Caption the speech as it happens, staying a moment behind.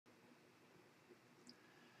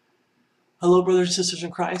Hello, brothers and sisters in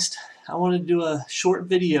Christ. I wanted to do a short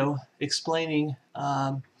video explaining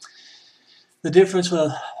the difference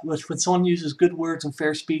with when someone uses good words and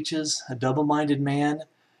fair speeches, a double-minded man,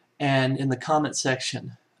 and in the comment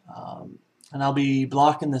section. And I'll be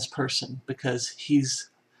blocking this person because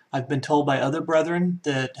I've been told by other brethren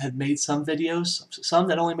that have made some videos, some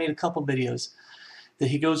that only made a couple videos, that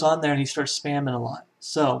he goes on there and he starts spamming a lot.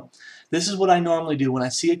 So this is what I normally do when I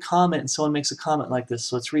see a comment and someone makes a comment like this.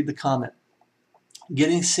 So let's read the comment.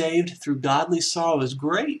 Getting saved through godly sorrow is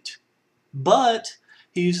great, but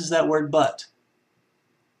he uses that word but.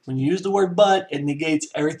 When you use the word but, it negates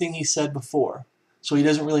everything he said before. So he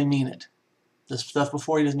doesn't really mean it. The stuff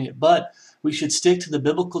before, he doesn't mean it. But we should stick to the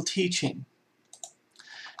biblical teaching.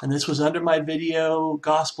 And this was under my video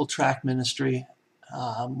Gospel Tract Ministry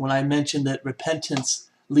when I mentioned that repentance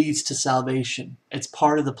leads to salvation. It's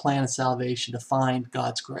part of the plan of salvation to find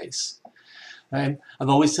God's grace. Right? I've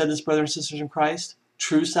always said this, brothers and sisters in Christ.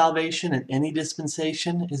 True salvation in any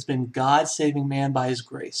dispensation has been God saving man by His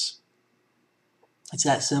grace. It's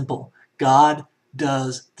that simple. God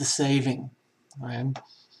does the saving. Right?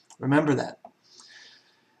 Remember that.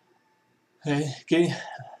 Okay?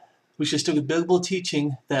 We should stick with biblical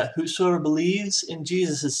teaching that whosoever believes in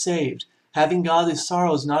Jesus is saved. Having godly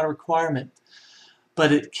sorrow is not a requirement,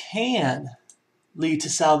 but it can lead to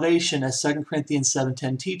salvation, as 2 Corinthians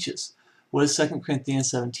 7:10 teaches. What is 2 Corinthians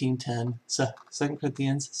 7:10? 2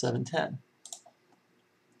 Corinthians 7:10.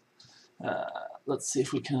 Let's see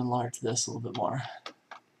if we can enlarge this a little bit more.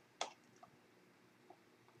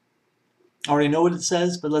 I already know what it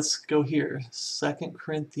says, but let's go here. 2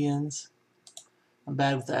 Corinthians, I'm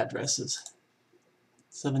bad with addresses.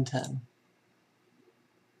 7:10.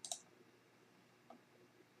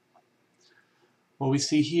 Well, we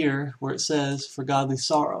see here where it says, for godly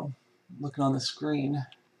sorrow. I'm looking on the screen.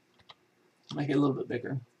 Make it a little bit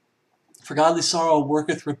bigger. For godly sorrow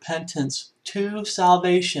worketh repentance to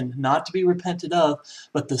salvation, not to be repented of,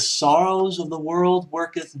 but the sorrows of the world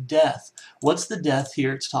worketh death. What's the death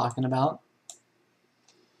here it's talking about?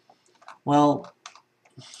 Well,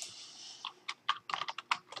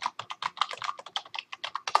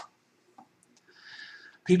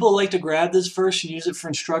 people like to grab this verse and use it for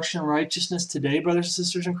instruction in righteousness today, brothers and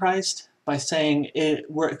sisters in Christ, by saying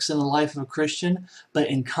it works in the life of a Christian, but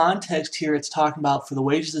in context here it's talking about for the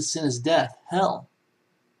wages of sin is death, hell.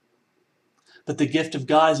 But the gift of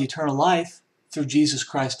God is eternal life through Jesus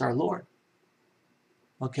Christ our Lord.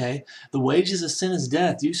 Okay? The wages of sin is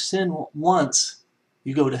death. You sin once,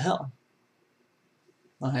 you go to hell.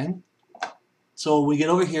 Okay? So when we get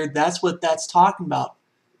over here, that's what that's talking about.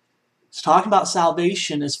 It's talking about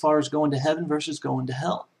salvation as far as going to heaven versus going to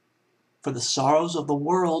hell. For the sorrows of the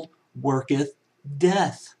world worketh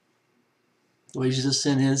death. The wages of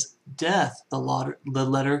sin is death. The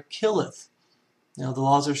letter killeth. You know, the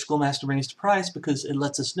laws our schoolmaster brings to price because it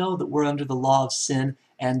lets us know that we're under the law of sin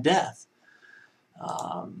and death.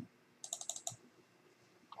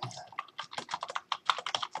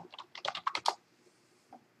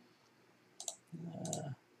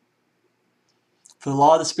 For the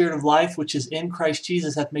law of the Spirit of life, which is in Christ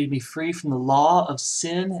Jesus, hath made me free from the law of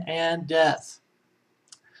sin and death.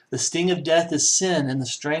 The sting of death is sin, and the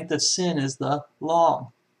strength of sin is the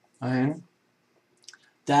law. Right?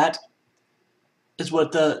 That is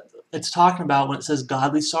what it's talking about when it says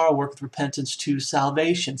godly sorrow worketh repentance to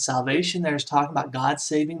salvation. Salvation there is talking about God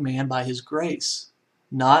saving man by His grace,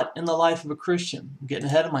 not in the life of a Christian. I'm getting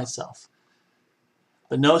ahead of myself.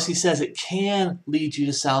 But notice he says it can lead you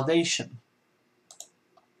to salvation.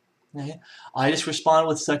 Okay? I just respond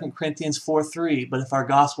with 2 Corinthians 4:3. But if our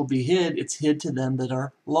gospel be hid, it's hid to them that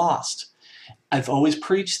are lost. I've always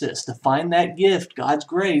preached this. To find that gift, God's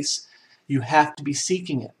grace, you have to be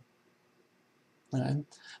seeking it. Okay?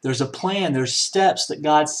 There's a plan. There's steps that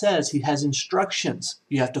God says. He has instructions.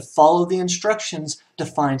 You have to follow the instructions to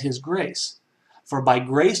find His grace. For by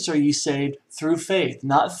grace are ye saved through faith.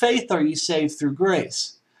 Not faith are ye saved through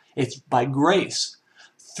grace. It's by grace.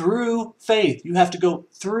 Through faith. You have to go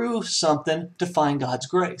through something to find God's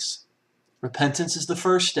grace. Repentance is the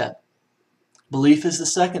first step. Belief is the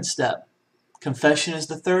second step. Confession is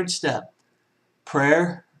the third step.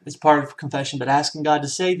 Prayer is part of confession, but asking God to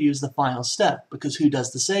save you is the final step, because who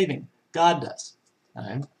does the saving? God does.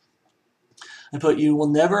 Right? I put, you will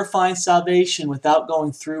never find salvation without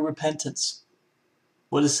going through repentance.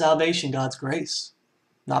 What is salvation? God's grace.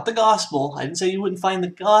 Not the gospel. I didn't say you wouldn't find the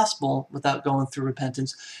gospel without going through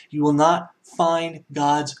repentance. You will not find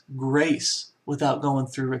God's grace without going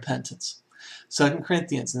through repentance. 2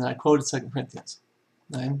 Corinthians, and I quoted 2 Corinthians.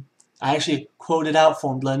 Right? I actually quoted out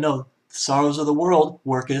for him to let him know, the sorrows of the world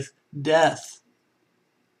worketh death.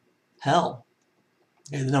 Hell.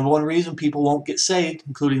 Okay, the number one reason people won't get saved,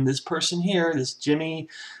 including this person here, this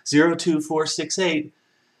Jimmy02468,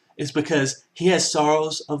 is because he has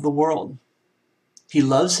sorrows of the world. He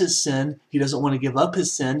loves his sin. He doesn't want to give up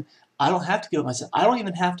his sin. I don't have to give up my sin. I don't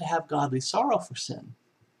even have to have godly sorrow for sin.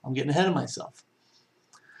 I'm getting ahead of myself.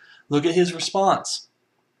 Look at his response.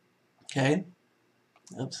 Okay.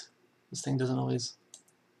 Oops. This thing doesn't always...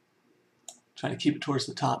 Trying to keep it towards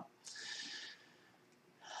the top.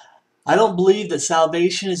 I don't believe that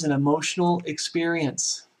salvation is an emotional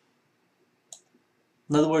experience.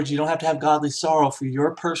 In other words, you don't have to have godly sorrow for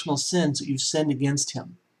your personal sins that you've sinned against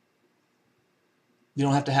him. You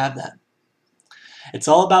don't have to have that. It's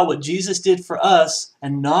all about what Jesus did for us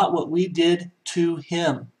and not what we did to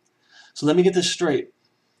him. So let me get this straight.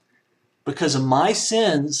 Because of my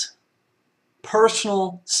sins,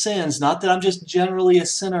 personal sins, not that I'm just generally a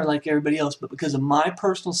sinner like everybody else, but because of my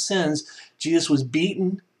personal sins, Jesus was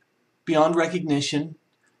beaten beyond recognition,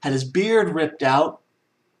 had his beard ripped out,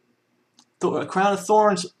 a crown of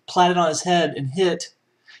thorns platted on his head and hit.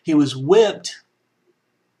 He was whipped.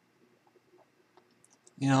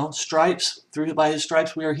 Stripes, by his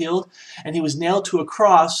stripes we are healed. And he was nailed to a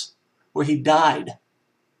cross where he died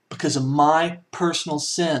because of my personal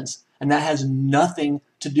sins. And that has nothing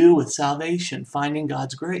to do with salvation, finding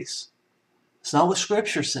God's grace. It's not what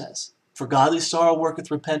Scripture says. For godly sorrow worketh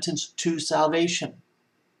repentance to salvation.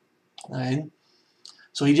 Right?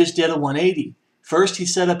 So he just did a 180. First he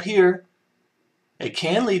said up here, it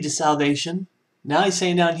can lead to salvation. Now he's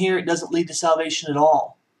saying down here, it doesn't lead to salvation at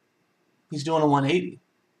all. He's doing a 180.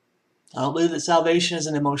 I don't believe that salvation is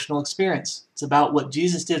an emotional experience. It's about what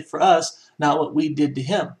Jesus did for us, not what we did to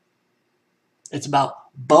him. It's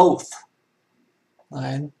about both.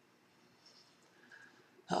 Right?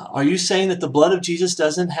 Are you saying that the blood of Jesus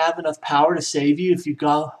doesn't have enough power to save you if you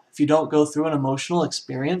don't go through an emotional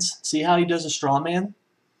experience? See how he does a straw man?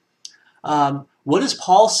 What does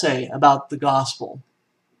Paul say about the gospel?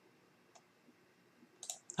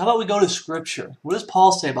 How about we go to Scripture? What does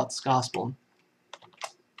Paul say about this gospel?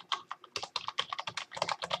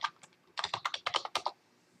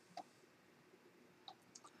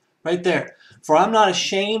 Right there. For I'm not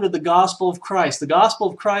ashamed of the gospel of Christ. The gospel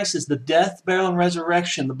of Christ is the death, burial, and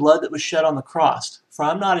resurrection, the blood that was shed on the cross. For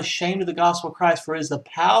I'm not ashamed of the gospel of Christ, for it is the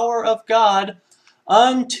power of God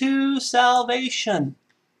unto salvation.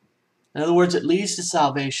 In other words, it leads to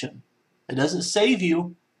salvation. It doesn't save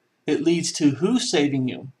you. It leads to who saving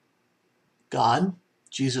you? God,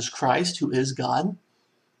 Jesus Christ, who is God.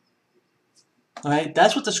 All right,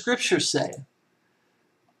 that's what the Scriptures say.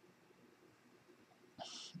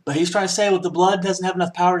 But he's trying to say, well, the blood doesn't have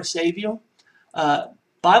enough power to save you.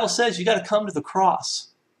 Bible says you got to come to the cross.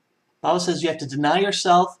 Bible says you have to deny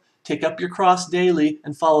yourself, take up your cross daily,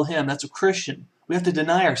 and follow him. That's a Christian. We have to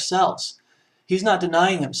deny ourselves. He's not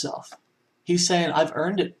denying himself. He's saying, I've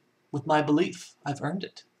earned it with my belief. I've earned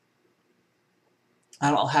it. I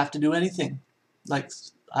don't have to do anything. I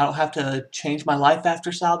don't have to change my life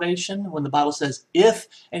after salvation. When the Bible says, if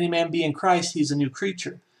any man be in Christ, he's a new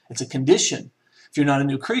creature. It's a condition. If you're not a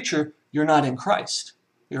new creature, you're not in Christ.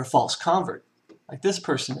 You're a false convert, like this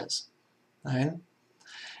person is. Right?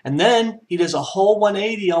 And then he does a whole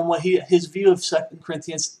 180 on what his view of 2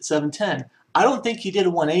 Corinthians 7:10. I don't think he did a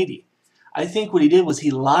 180. I think what he did was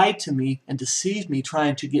he lied to me and deceived me,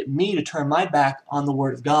 trying to get me to turn my back on the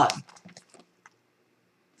Word of God.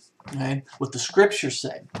 Okay? What the Scriptures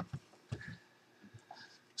say.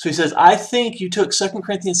 So he says, I think you took 2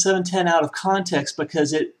 Corinthians 7:10 out of context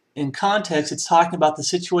because in context, it's talking about the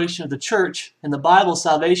situation of the church. In the Bible,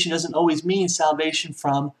 salvation doesn't always mean salvation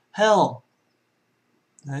from hell.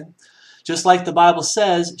 Right? Just like the Bible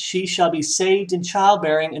says, she shall be saved in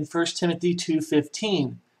childbearing in 1 Timothy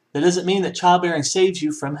 2:15. That doesn't mean that childbearing saves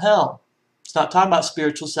you from hell. It's not talking about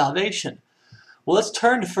spiritual salvation. Well, let's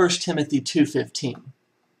turn to 1 Timothy 2:15.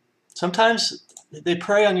 Sometimes they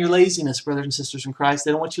prey on your laziness, brothers and sisters in Christ.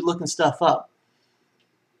 They don't want you looking stuff up.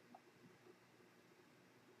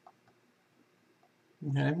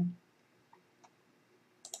 Okay.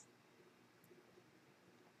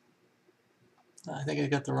 I think I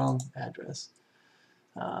got the wrong address.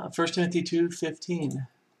 1 Timothy 2:15.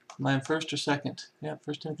 Am I in first or second? Yeah,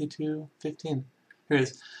 1 Timothy 2:15. Here it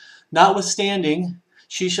is. Notwithstanding,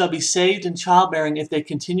 she shall be saved in childbearing if they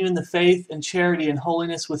continue in the faith and charity and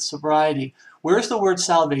holiness with sobriety. Where's the word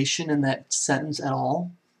salvation in that sentence at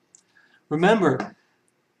all? Remember,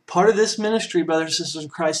 part of this ministry, brothers and sisters in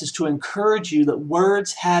Christ, is to encourage you that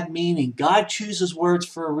words have meaning. God chooses words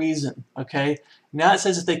for a reason, okay? Now it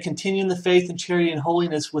says if they continue in the faith and charity and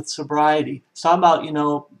holiness with sobriety. It's talking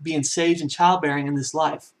about, being saved in childbearing in this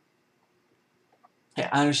life. Okay,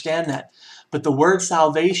 I understand that. But the word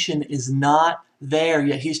salvation is not there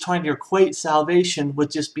yet. He's trying to equate salvation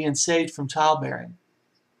with just being saved from childbearing.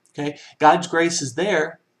 Okay, God's grace is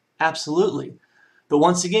there, absolutely. But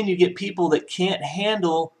once again, you get people that can't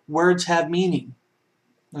handle words have meaning.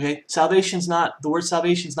 Okay, salvation's not, the word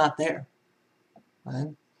salvation's not there. Right?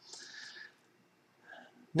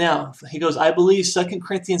 Now, he goes, I believe 2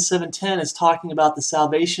 Corinthians 7:10 is talking about the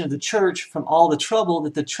salvation of the church from all the trouble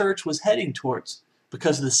that the church was heading towards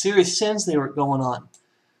because of the serious sins they were going on.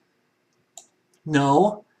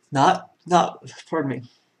 No, pardon me.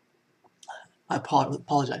 I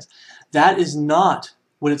apologize. That is not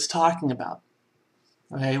what it's talking about.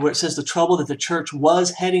 Okay, where it says the trouble that the church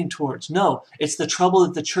was heading towards. No, it's the trouble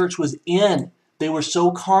that the church was in. They were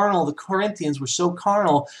so carnal, the Corinthians were so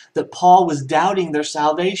carnal that Paul was doubting their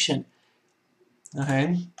salvation.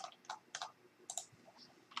 Okay?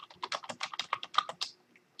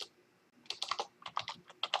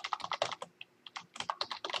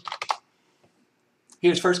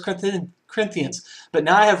 Here's 1 Corinthians. But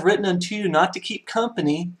now I have written unto you not to keep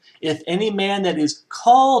company, if any man that is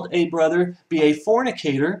called a brother be a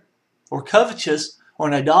fornicator, or covetous, or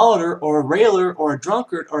an idolater, or a railer, or a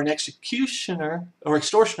drunkard, or an extortioner,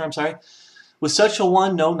 with such a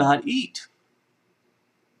one no not eat.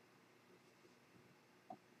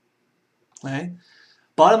 Okay?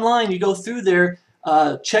 Bottom line, you go through there,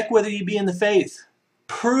 check whether you be in the faith.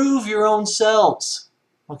 Prove your own selves.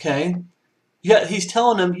 Okay? Yeah, he's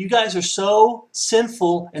telling them, you guys are so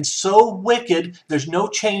sinful and so wicked, there's no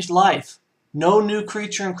changed life. No new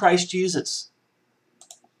creature in Christ Jesus.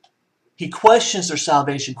 He questions their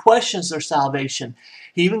salvation,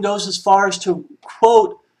 He even goes as far as to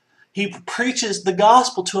quote, he preaches the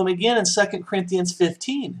gospel to them again in 2 Corinthians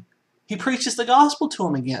 15. He preaches the gospel to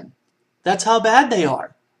them again. That's how bad they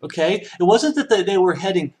are. Okay? It wasn't that they were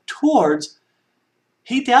heading towards,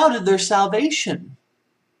 he doubted their salvation.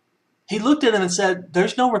 He looked at them and said,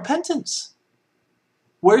 there's no repentance.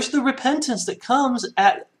 Where's the repentance that comes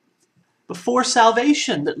before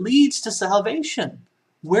salvation, that leads to salvation?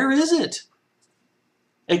 Where is it?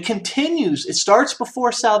 It continues. It starts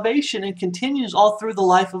before salvation and continues all through the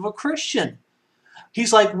life of a Christian.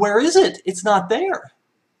 He's like, where is it? It's not there.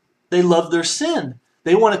 They love their sin.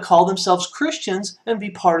 They want to call themselves Christians and be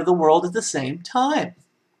part of the world at the same time.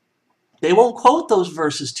 They won't quote those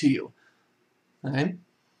verses to you. Okay?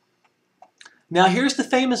 Now here's the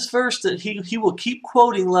famous verse that he will keep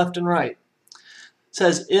quoting left and right. It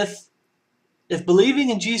says, if believing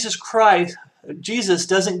in Jesus Christ, Jesus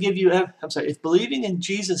doesn't give you, if believing in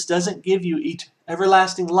Jesus doesn't give you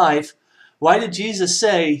everlasting life, why did Jesus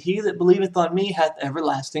say, he that believeth on me hath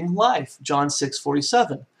everlasting life? John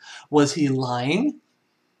 6:47. Was he lying?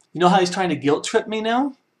 You know how he's trying to guilt trip me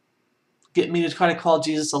now? Get me to try to call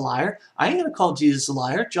Jesus a liar? I ain't going to call Jesus a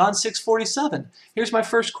liar. John 6:47. Here's my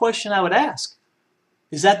first question I would ask.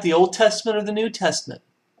 Is that the Old Testament or the New Testament?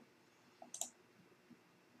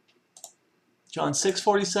 John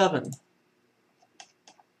 6:47.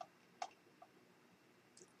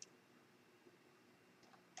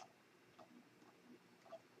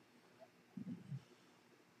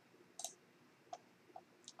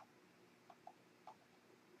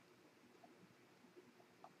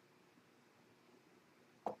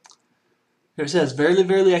 Here it says, verily,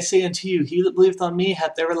 verily, I say unto you, he that believeth on me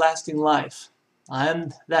hath everlasting life. I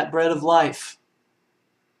am that bread of life.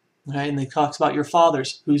 Okay, and he talks about your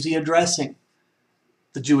fathers. Who's he addressing?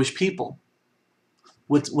 The Jewish people.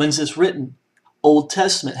 When's this written? Old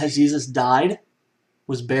Testament. Has Jesus died,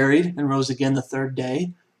 was buried, and rose again the third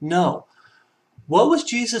day? No. What was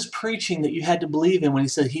Jesus preaching that you had to believe in when he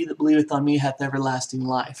said, he that believeth on me hath everlasting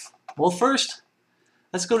life? Well, first,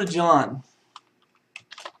 let's go to John.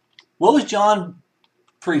 What was John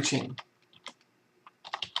preaching?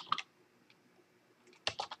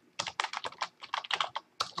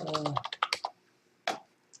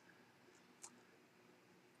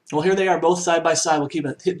 Well, here they are both side by side. We'll keep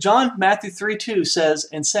it. Matthew 3:2 says,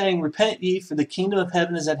 and saying, repent ye, for the kingdom of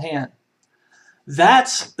heaven is at hand.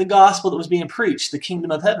 That's the gospel that was being preached, the kingdom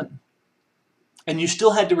of heaven. And you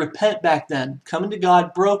still had to repent back then, coming to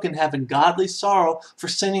God broken, having godly sorrow for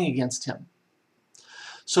sinning against him.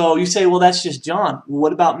 So you say, well, that's just John. Well,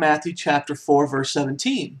 what about Matthew chapter 4, verse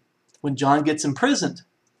 17, when John gets imprisoned?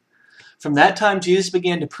 From that time, Jesus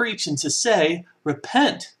began to preach and to say,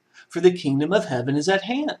 repent, for the kingdom of heaven is at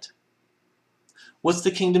hand. What's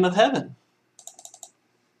the kingdom of heaven?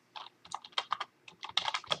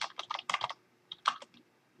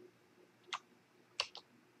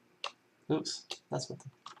 Oops, that's what.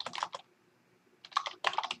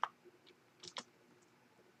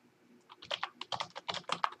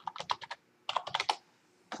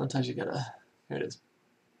 Sometimes you gotta, here it is.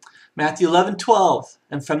 Matthew 11:12.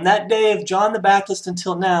 And from that day of John the Baptist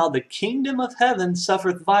until now, the kingdom of heaven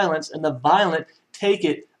suffereth violence, and the violent take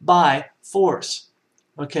it by force.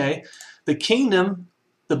 Okay? The kingdom,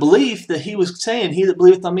 the belief that he was saying, he that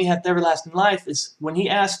believeth on me hath everlasting life, is when he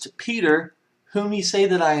asked Peter, whom ye say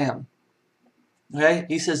that I am? Okay?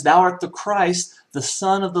 He says, thou art the Christ, the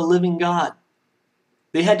Son of the living God.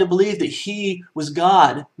 They had to believe that he was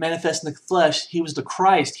God manifest in the flesh. He was the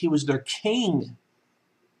Christ. He was their king.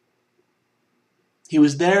 He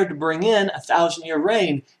was there to bring in a 1,000-year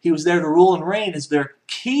reign. He was there to rule and reign as their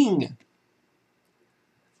king.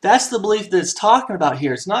 That's the belief that it's talking about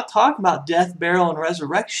here. It's not talking about death, burial, and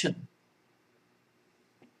resurrection.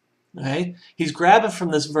 Okay? He's grabbing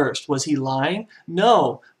from this verse. Was he lying?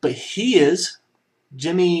 No. But he is,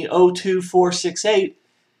 Jimmy 02468,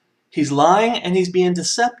 he's lying and he's being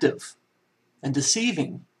deceptive and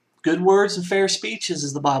deceiving. Good words and fair speeches,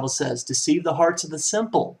 as the Bible says, deceive the hearts of the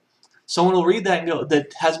simple. Someone will read that and go,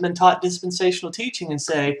 that hasn't been taught dispensational teaching, and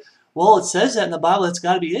say, well, it says that in the Bible, that's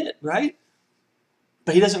got to be it, right?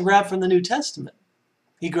 But he doesn't grab from the New Testament.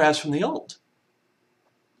 He grabs from the Old.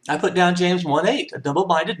 I put down James 1:8. A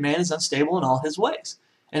double-minded man is unstable in all his ways.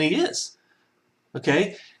 And he is.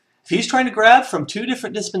 Okay? If he's trying to grab from two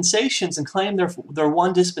different dispensations and claim they're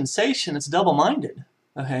one dispensation, it's double-minded.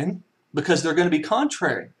 Okay? Because they're going to be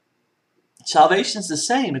contrary. Salvation's the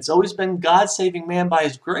same. It's always been God saving man by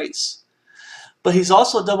his grace. But he's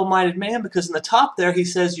also a double-minded man, because in the top there he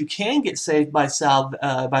says you can get saved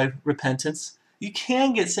by repentance. You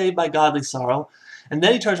can get saved by godly sorrow. And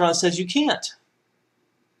then he turns around and says you can't.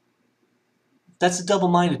 That's a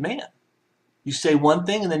double-minded man. You say one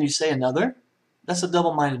thing and then you say another. That's a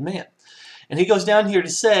double-minded man. And he goes down here to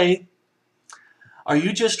say, are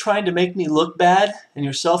you just trying to make me look bad and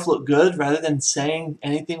yourself look good rather than saying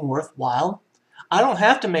anything worthwhile? I don't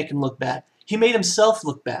have to make him look bad. He made himself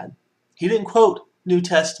look bad. He didn't quote New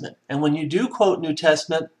Testament. And when you do quote New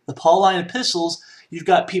Testament, the Pauline epistles, you've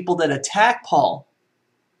got people that attack Paul.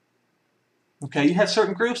 Okay, you have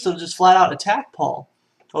certain groups that will just flat out attack Paul.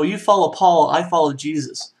 Oh, you follow Paul, I follow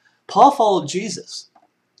Jesus. Paul followed Jesus.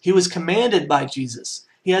 He was commanded by Jesus.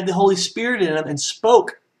 He had the Holy Spirit in him and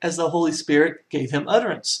spoke as the Holy Spirit gave him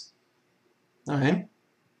utterance. All right?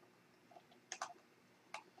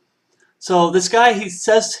 So this guy, he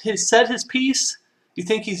said his piece. You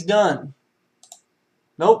think he's done?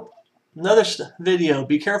 Nope. Another video.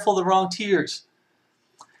 Be careful of the wrong tears.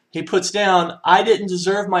 He puts down, I didn't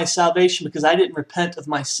deserve my salvation because I didn't repent of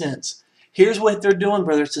my sins. Here's what they're doing,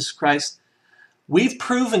 brothers and Christ. We've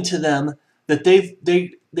proven to them that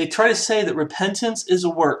they try to say that repentance is a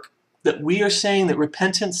work, that we are saying that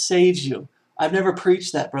repentance saves you. I've never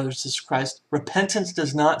preached that, brothers and Christ. Repentance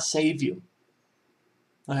does not save you.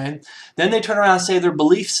 Okay? Then they turn around and say their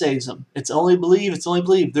belief saves them. It's only believe, it's only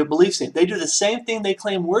believe. Their belief saves. They do the same thing they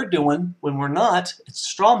claim we're doing when we're not. It's a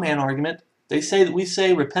straw man argument. They say that we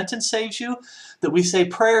say repentance saves you, that we say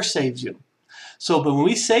prayer saves you. So, but when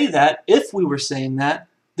we say that, if we were saying that,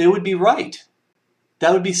 they would be right.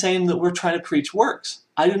 That would be saying that we're trying to preach works.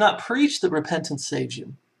 I do not preach that repentance saves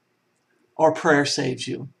you or prayer saves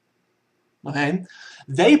you. Okay?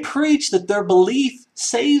 They preach that their belief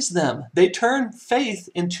saves them. They turn faith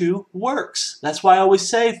into works. That's why I always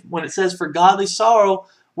say when it says, for godly sorrow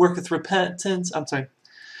worketh repentance,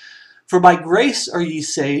 for by grace are ye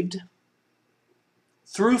saved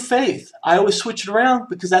through faith. I always switch it around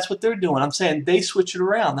because that's what they're doing. I'm saying they switch it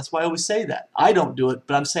around. That's why I always say that. I don't do it,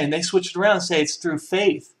 but I'm saying they switch it around and say it's through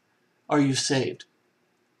faith are you saved.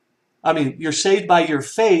 I mean, you're saved by your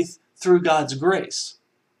faith through God's grace.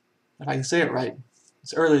 If I can say it right.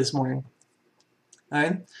 It's early this morning. All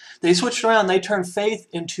right? They switched around. They turned faith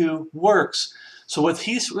into works. So what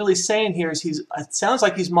he's really saying here is it sounds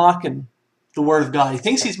like he's mocking the Word of God. He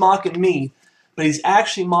thinks he's mocking me, but he's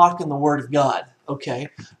actually mocking the Word of God. Okay?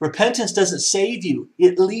 Repentance doesn't save you.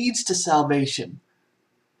 It leads to salvation.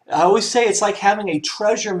 I always say it's like having a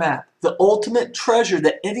treasure map. The ultimate treasure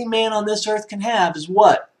that any man on this earth can have is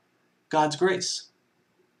what? God's grace.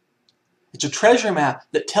 It's a treasure map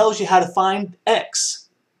that tells you how to find X,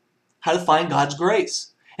 how to find God's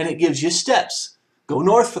grace. And it gives you steps. Go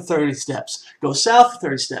north for 30 steps. Go south for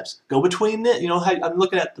 30 steps. Go between it. You know, I'm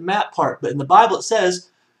looking at the map part. But in the Bible it says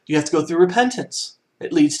you have to go through repentance.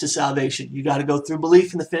 It leads to salvation. You got to go through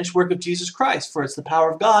belief in the finished work of Jesus Christ, for it's the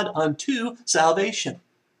power of God unto salvation.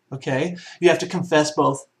 Okay? You have to confess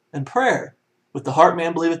both in prayer. With the heart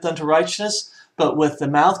man believeth unto righteousness, but with the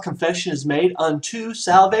mouth confession is made unto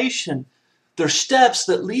salvation. There are steps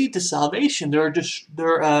that lead to salvation.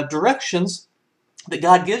 There are directions that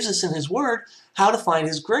God gives us in His Word how to find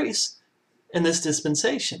His grace in this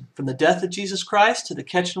dispensation, from the death of Jesus Christ to the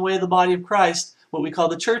catching away of the body of Christ, what we call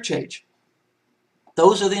the church age.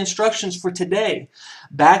 Those are the instructions for today.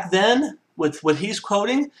 Back then, with what he's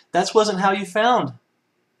quoting, that wasn't how you found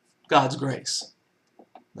God's grace.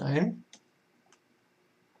 Right?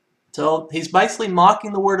 So he's basically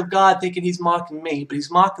mocking the Word of God, thinking he's mocking me, but he's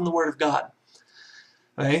mocking the Word of God.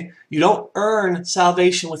 Right? You don't earn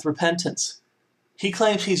salvation with repentance. He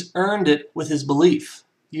claims he's earned it with his belief.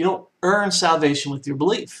 You don't earn salvation with your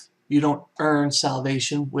belief. You don't earn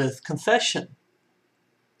salvation with confession.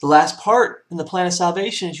 The last part in the plan of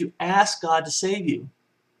salvation is you ask God to save you.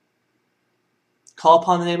 Call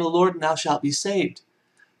upon the name of the Lord and thou shalt be saved.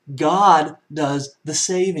 God does the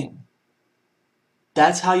saving.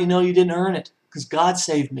 That's how you know you didn't earn it, because God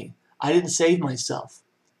saved me. I didn't save myself.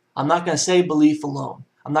 I'm not going to say belief alone.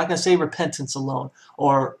 I'm not going to say repentance alone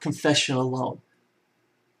or confession alone.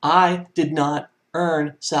 I did not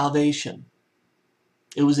earn salvation.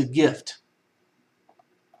 It was a gift.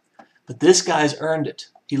 But this guy's earned it.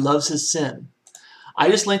 He loves his sin. I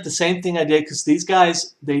just linked the same thing I did because these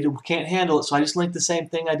guys, they can't handle it, so I just linked the same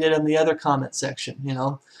thing I did in the other comment section,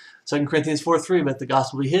 2 Corinthians 4:3, but the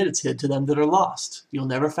gospel we hid, it's hid to them that are lost. You'll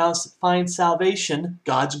never find salvation,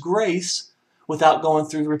 God's grace, without going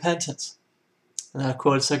through repentance. And I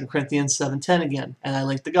quoted 2 Corinthians 7:10 again, and I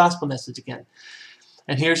linked the gospel message again.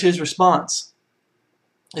 And here's his response.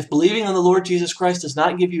 If believing on the Lord Jesus Christ does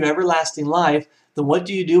not give you everlasting life, then what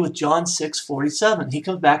do you do with John 6:47? He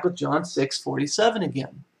comes back with John 6:47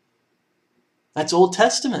 again. That's Old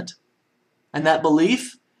Testament. And that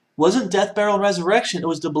belief wasn't death, burial, and resurrection. It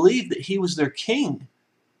was to believe that he was their king,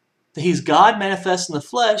 that he's God manifest in the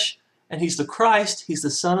flesh, and he's the Christ, he's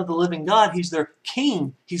the Son of the living God, he's their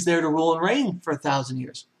king. He's there to rule and reign for 1,000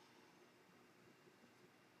 years.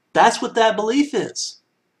 That's what that belief is.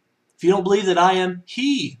 If you don't believe that I am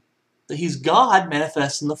he, that he's God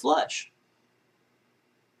manifest in the flesh.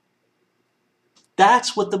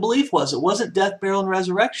 That's what the belief was. It wasn't death, burial, and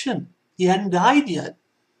resurrection. He hadn't died yet.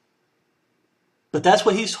 But that's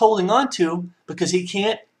what he's holding on to because he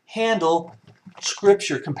can't handle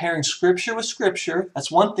Scripture. Comparing Scripture with Scripture,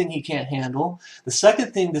 that's one thing he can't handle. The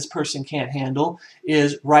second thing this person can't handle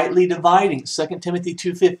is rightly dividing. 2 Timothy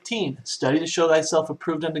 2:15, study to show thyself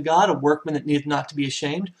approved unto God, a workman that needeth not to be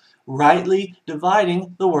ashamed, rightly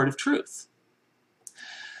dividing the word of truth.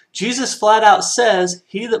 Jesus flat out says,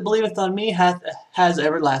 he that believeth on me has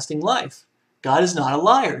everlasting life. God is not a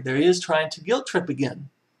liar. There he is trying to guilt trip again.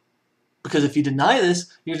 Because if you deny this,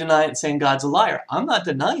 you're denying it, saying God's a liar. I'm not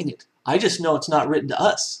denying it. I just know it's not written to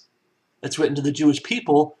us. It's written to the Jewish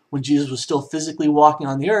people. When Jesus was still physically walking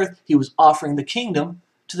on the earth, he was offering the kingdom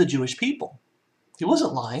to the Jewish people. He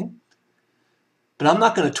wasn't lying. But I'm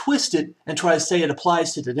not going to twist it and try to say it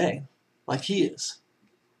applies to today, like he is.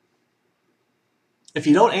 If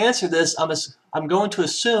you don't answer this, I'm going to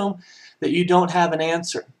assume that you don't have an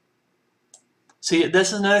answer. See,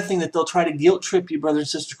 this is another thing that they'll try to guilt trip you, brothers and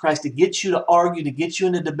sisters of Christ, to get you to argue, to get you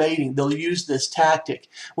into debating. They'll use this tactic.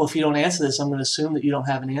 Well, if you don't answer this, I'm going to assume that you don't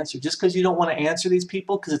have an answer. Just because you don't want to answer these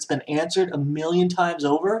people, because it's been answered 1,000,000 times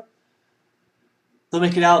over, they'll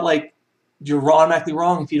make it out like you're automatically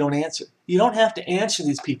wrong if you don't answer. You don't have to answer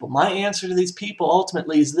these people. My answer to these people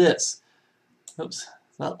ultimately is this. Oops,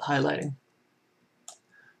 it's not highlighting.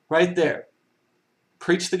 Right there.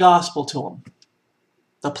 Preach the gospel to them.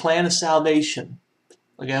 The plan of salvation.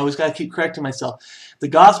 Okay, I always got to keep correcting myself. The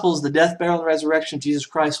gospel is the death, burial, and resurrection of Jesus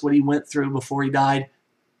Christ, what he went through before he died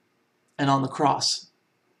and on the cross.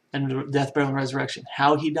 And the death, burial, and resurrection.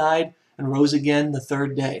 How he died and rose again the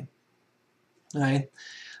third day. All right?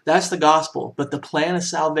 That's the gospel. But the plan of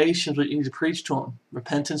salvation is what you need to preach to them.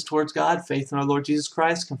 Repentance towards God, faith in our Lord Jesus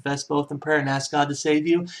Christ, confess both in prayer and ask God to save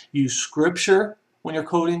you. Use Scripture when you're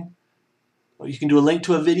quoting. Or you can do a link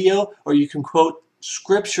to a video, or you can quote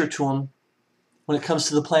Scripture to them when it comes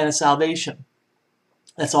to the plan of salvation.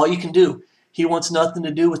 That's all you can do. He wants nothing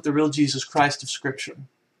to do with the real Jesus Christ of Scripture.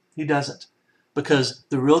 He doesn't. Because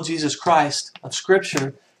the real Jesus Christ of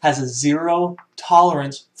Scripture has a zero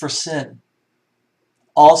tolerance for sin.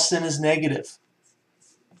 All sin is negative.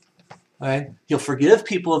 Right? He'll forgive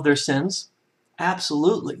people of their sins.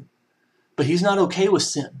 Absolutely. But he's not okay with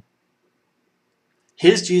sin.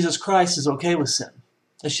 His Jesus Christ is okay with sin.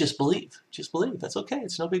 It's just believe. Just believe. That's okay.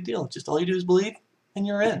 It's no big deal. Just all you do is believe and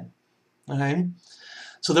you're in. Okay?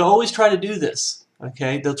 So they'll always try to do this.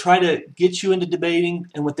 Okay? They'll try to get you into debating,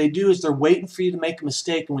 and what they do is they're waiting for you to make a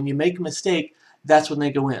mistake, and when you make a mistake, that's when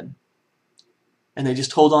they go in. And they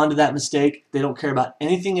just hold on to that mistake. They don't care about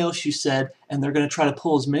anything else you said, and they're going to try to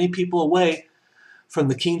pull as many people away from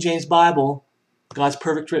the King James Bible God's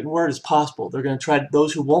perfect written word is possible. They're going to try,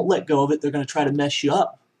 those who won't let go of it, they're going to try to mess you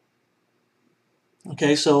up.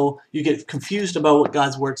 Okay, so you get confused about what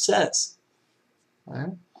God's word says. All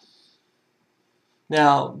right?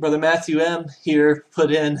 Now, Brother Matthew M. here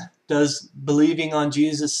put in, does believing on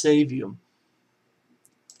Jesus save you?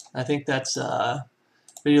 I think that's a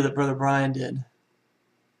video that Brother Brian did.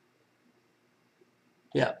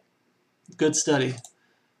 Yeah, good study.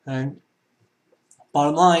 And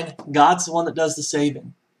bottom line, God's the one that does the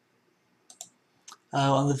saving.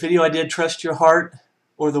 On the video I did, Trust Your Heart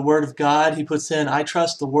or the Word of God, he puts in, I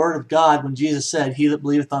trust the Word of God when Jesus said, He that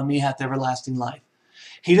believeth on me hath everlasting life.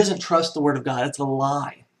 He doesn't trust the Word of God. It's a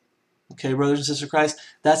lie. Okay, brothers and sisters of Christ,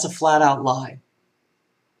 that's a flat-out lie.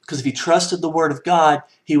 Because if he trusted the Word of God,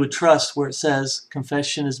 he would trust where it says,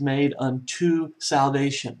 confession is made unto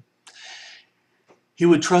salvation. He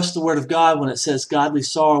would trust the Word of God when it says, godly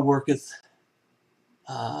sorrow worketh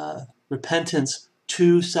repentance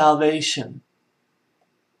to salvation.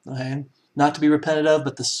 Okay? Not to be repented of,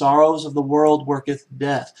 but the sorrows of the world worketh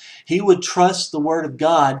death. He would trust the Word of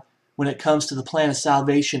God when it comes to the plan of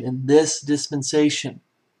salvation in this dispensation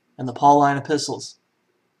and the Pauline epistles.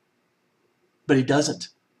 But he doesn't.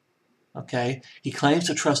 Okay? He claims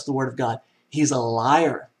to trust the Word of God. He's a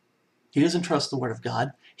liar. He doesn't trust the Word of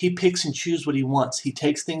God. He picks and chooses what he wants. He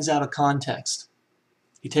takes things out of context.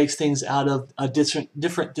 He takes things out of a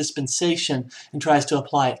different dispensation and tries to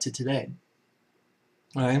apply it to today.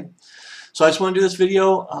 All right? So I just want to do this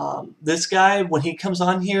video. This guy, when he comes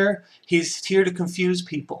on here, he's here to confuse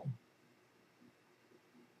people.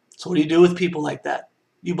 So what do you do with people like that?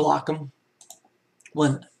 You block them.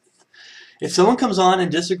 If someone comes on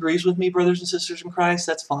and disagrees with me, brothers and sisters in Christ,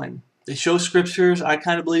 that's fine. They show scriptures. I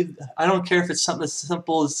kind of believe, I don't care if it's something as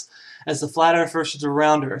simple as the flat earth versus the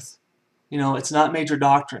round earth. You know, it's not major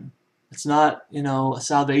doctrine. It's not, you know, a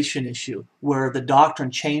salvation issue where the doctrine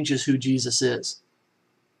changes who Jesus is.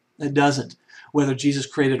 It doesn't. Whether Jesus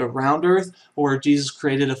created a round earth or Jesus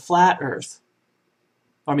created a flat earth.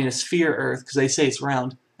 I mean a sphere earth, because they say it's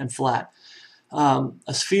round and flat. A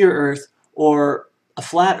sphere earth or a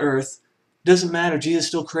flat earth, doesn't matter. Jesus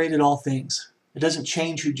still created all things. It doesn't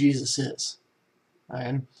change who Jesus is.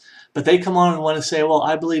 Right? But they come on and want to say, well,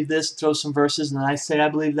 I believe this, throw some verses, and I say I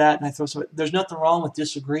believe that, and I throw some. There's nothing wrong with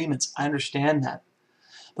disagreements. I understand that.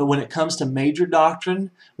 But when it comes to major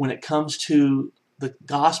doctrine, when it comes to the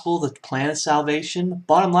gospel, the plan of salvation,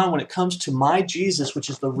 bottom line, when it comes to my Jesus, which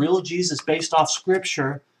is the real Jesus based off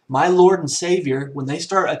Scripture, my Lord and Savior, when they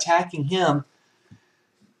start attacking Him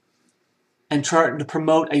and trying to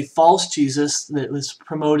promote a false Jesus that was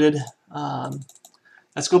promoted,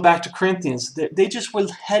 let's go back to Corinthians. They just were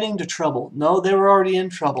heading to trouble. No, they were already in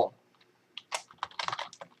trouble.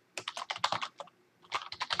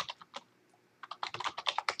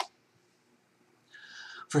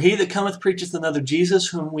 For he that cometh preacheth another Jesus,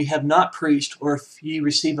 whom we have not preached, or if ye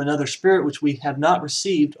receive another spirit which we have not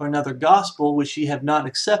received, or another gospel which ye have not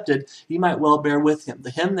accepted, ye might well bear with him. The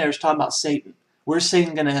him there is talking about Satan. Where's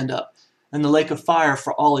Satan going to end up? In the lake of fire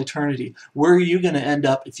for all eternity. Where are you going to end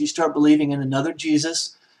up if you start believing in another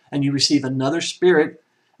Jesus and you receive another spirit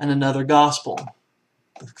and another gospel?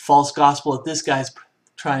 The false gospel that this guy's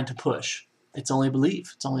trying to push. It's only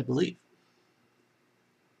belief. It's only belief.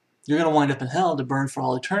 You're going to wind up in hell to burn for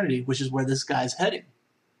all eternity, which is where this guy's heading.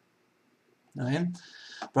 Okay?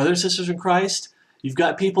 Brothers and sisters in Christ, you've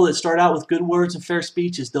got people that start out with good words and fair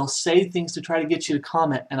speeches. They'll say things to try to get you to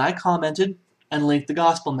comment. And I commented and linked the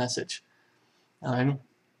gospel message.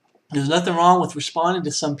 There's nothing wrong with responding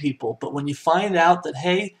to some people. But when you find out that,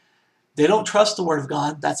 hey, they don't trust the Word of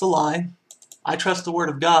God, that's a lie. I trust the Word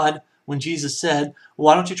of God when Jesus said, well,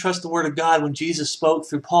 why don't you trust the Word of God when Jesus spoke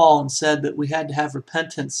through Paul and said that we had to have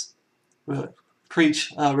repentance,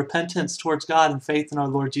 preach repentance towards God and faith in our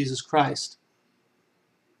Lord Jesus Christ.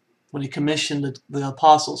 When he commissioned the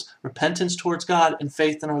apostles, repentance towards God and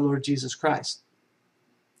faith in our Lord Jesus Christ.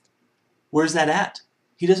 Where's that at?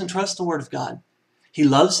 He doesn't trust the Word of God. He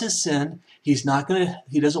loves his sin. He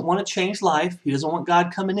doesn't want to change life. He doesn't want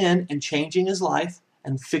God coming in and changing his life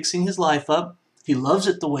and fixing his life up. He loves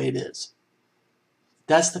it the way it is.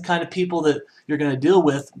 That's the kind of people that you're going to deal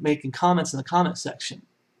with making comments in the comment section.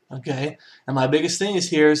 Okay? And my biggest thing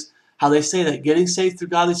is how they say that getting saved through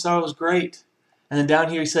godly sorrow is great. And then down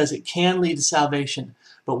here he says it can lead to salvation.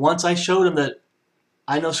 But once I showed him that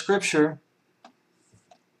I know Scripture,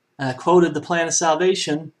 and I quoted the plan of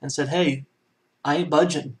salvation and said, hey, I ain't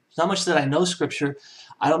budging. It's not much that I know Scripture.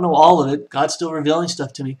 I don't know all of it. God's still revealing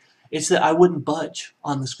stuff to me. It's that I wouldn't budge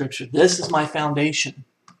on the Scripture. This is my foundation.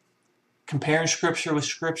 Comparing Scripture with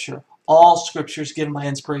Scripture. All Scripture is given by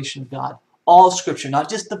inspiration of God. All Scripture, not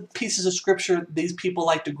just the pieces of Scripture these people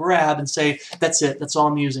like to grab and say, that's it, that's all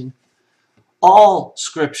I'm using. All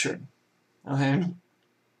Scripture, okay,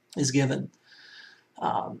 is given.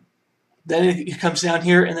 Then he comes down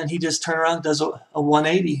here, and then he just turns around and does a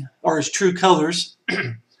 180, or his true colors.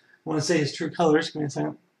 I want to say his true colors. Give me a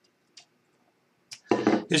second.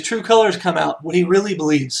 His true colors come out, what he really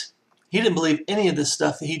believes. He didn't believe any of this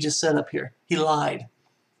stuff that he just said up here. He lied.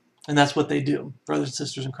 And that's what they do. Brothers and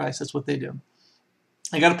sisters in Christ, that's what they do.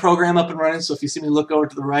 I got a program up and running, so if you see me look over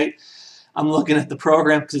to the right, I'm looking at the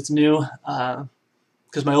program because it's new.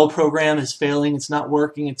 Because my old program is failing. It's not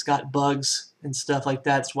working. It's got bugs and stuff like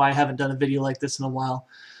that. That's why I haven't done a video like this in a while,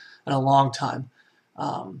 in a long time.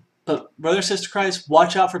 But brother, sister Christ,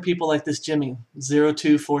 watch out for people like this Jimmy,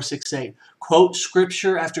 02468. Quote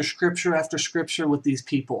scripture after scripture after scripture with these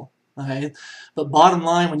people. Okay? But bottom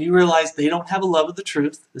line, when you realize they don't have a love of the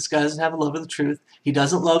truth, this guy doesn't have a love of the truth, he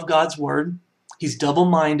doesn't love God's word, he's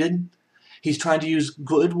double-minded, he's trying to use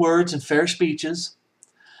good words and fair speeches.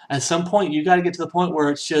 At some point, you got to get to the point where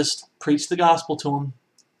it's just preach the gospel to them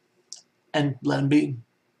and let them be.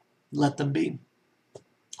 Let them be.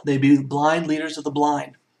 They be blind leaders of the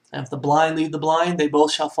blind. And if the blind lead the blind, they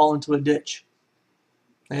both shall fall into a ditch.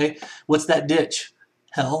 Okay? What's that ditch?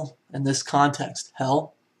 Hell, in this context.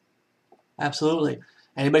 Hell. Absolutely.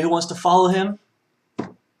 Anybody who wants to follow him,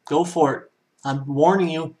 go for it. I'm warning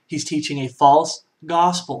you, he's teaching a false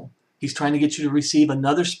gospel. He's trying to get you to receive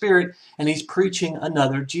another spirit, and he's preaching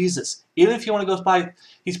another Jesus. Even if you want to go by,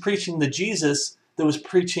 he's preaching the Jesus that was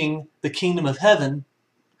preaching the kingdom of heaven.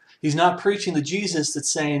 He's not preaching the Jesus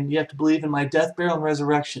that's saying you have to believe in my death, burial, and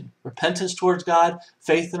resurrection. Repentance towards God,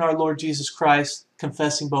 faith in our Lord Jesus Christ,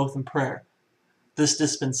 confessing both in prayer. This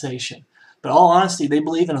dispensation. But all honesty, they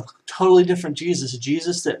believe in a totally different Jesus, a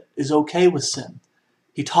Jesus that is okay with sin.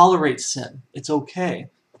 He tolerates sin. It's okay.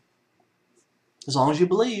 As long as you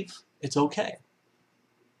believe, it's okay.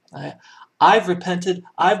 I've repented,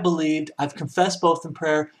 I've believed, I've confessed both in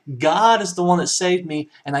prayer. God is the one that saved me,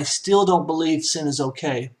 and I still don't believe sin is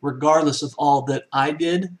okay, regardless of all that I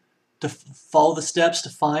did to follow the steps to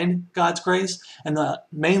find God's grace, and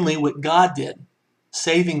mainly what God did,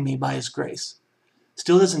 saving me by his grace.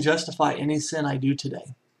 Still doesn't justify any sin I do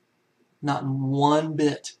today. Not in one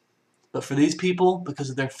bit. But for these people, because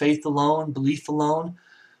of their faith alone, belief alone,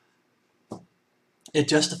 it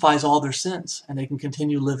justifies all their sins, and they can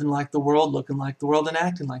continue living like the world, looking like the world, and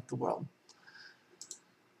acting like the world.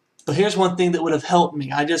 But here's one thing that would have helped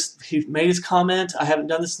me. He made his comment. I haven't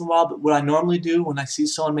done this in a while, but what I normally do when I see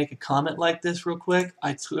someone make a comment like this real quick,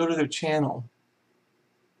 I go to their channel.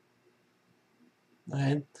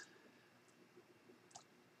 Okay?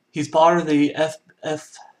 He's part of the I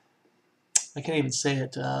can't even say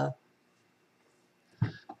it,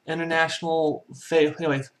 International Faith.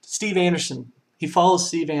 Anyway, Steve Anderson. He follows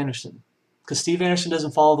Steve Anderson because Steve Anderson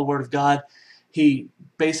doesn't follow the Word of God. He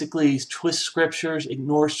basically twists scriptures,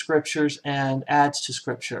 ignores scriptures, and adds to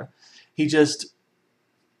scripture. He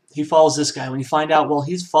follows this guy. When you find out, well,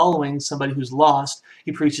 he's following somebody who's lost,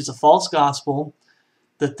 he preaches a false gospel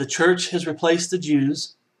that the church has replaced the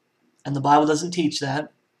Jews, and the Bible doesn't teach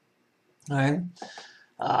that. All right?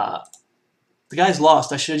 The guy's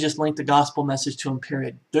lost. I should have just linked the gospel message to him,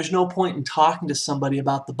 period. There's no point in talking to somebody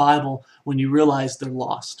about the Bible when you realize they're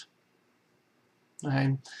lost. All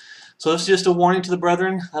right? So this is just a warning to the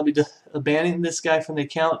brethren. I'll be abandoning this guy from the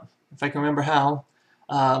account, if I can remember how.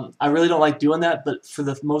 I really don't like doing that, but for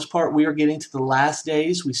the most part, we are getting to the last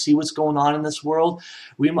days. We see what's going on in this world.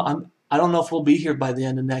 I don't know if we'll be here by the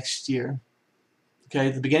end of next year. Okay,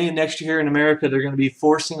 at the beginning of next year in America, they're going to be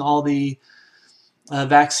forcing all the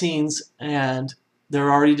vaccines, and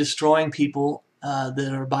they're already destroying people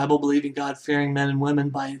that are Bible-believing, God-fearing men and women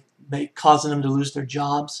by causing them to lose their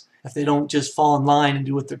jobs if they don't just fall in line and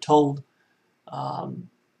do what they're told. And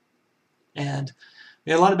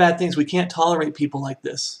we have a lot of bad things. We can't tolerate people like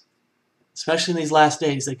this, especially in these last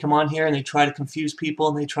days. They come on here and they try to confuse people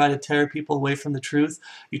and they try to tear people away from the truth.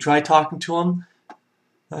 You try talking to them.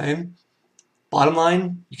 Okay? Bottom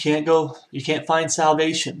line, you can't find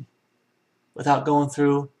salvation without going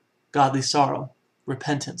through godly sorrow,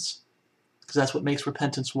 repentance, because that's what makes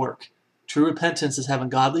repentance work. True repentance is having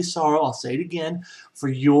godly sorrow, I'll say it again, for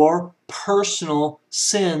your personal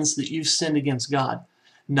sins that you've sinned against God.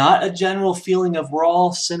 Not a general feeling of we're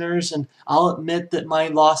all sinners and I'll admit that my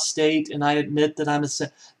lost state and I admit that I'm a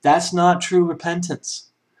sinner. That's not true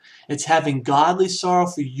repentance. It's having godly sorrow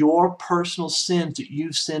for your personal sins that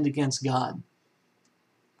you've sinned against God.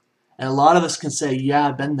 And a lot of us can say, yeah,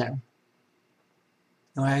 I've been there.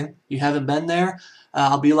 Okay? You haven't been there?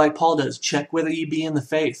 I'll be like Paul does. Check whether you be in the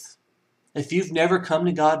faith. If you've never come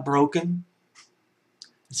to God broken,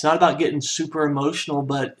 It's not about getting super emotional,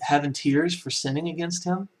 but having tears for sinning against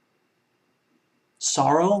him.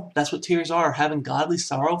 Sorrow, that's what tears are, having godly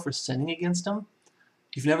sorrow for sinning against him.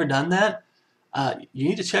 If you've never done that, you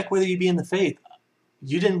need to check whether you be in the faith.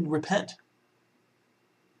 You didn't repent.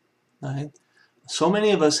 Right? So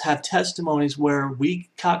many of us have testimonies where we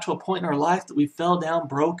got to a point in our life that we fell down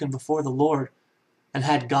broken before the Lord and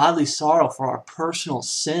had godly sorrow for our personal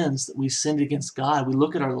sins that we sinned against God. We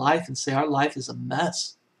look at our life and say, our life is a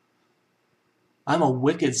mess. I'm a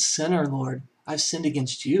wicked sinner, Lord. I've sinned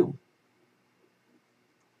against you.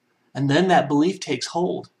 And then that belief takes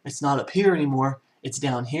hold. It's not up here anymore. It's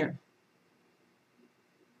down here.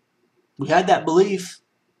 We had that belief.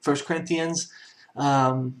 2 Corinthians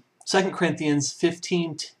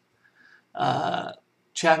 15,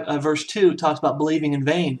 verse 2 talks about believing in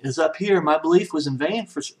vain. Is up here. My belief was in vain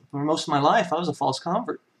for most of my life. I was a false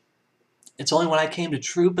convert. It's only when I came to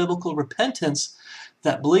true biblical repentance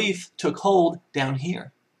that belief took hold down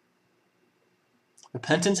here.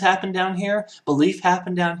 Repentance happened down here. Belief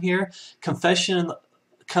happened down here. Confession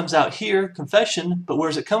comes out here. Confession, but where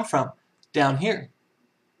does it come from? Down here.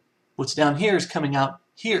 What's down here is coming out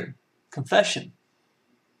here. Confession.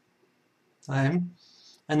 Right?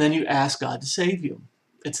 And then you ask God to save you.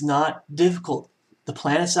 It's not difficult. The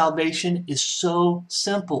plan of salvation is so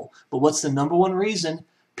simple. But what's the number one reason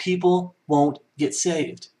people won't get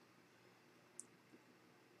saved?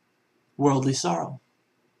 Worldly sorrow.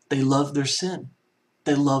 They love their sin.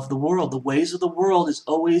 They love the world. The ways of the world is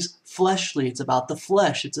always fleshly. It's about the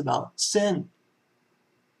flesh. It's about sin.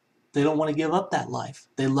 They don't want to give up that life.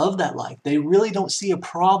 They love that life. They really don't see a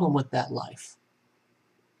problem with that life.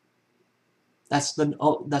 That's the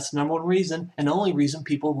number one reason and only reason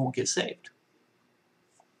people won't get saved.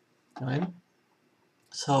 All right?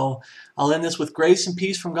 So I'll end this with grace and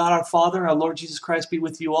peace from God our Father and our Lord Jesus Christ be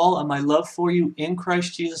with you all, and my love for you in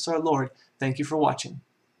Christ Jesus our Lord. Thank you for watching.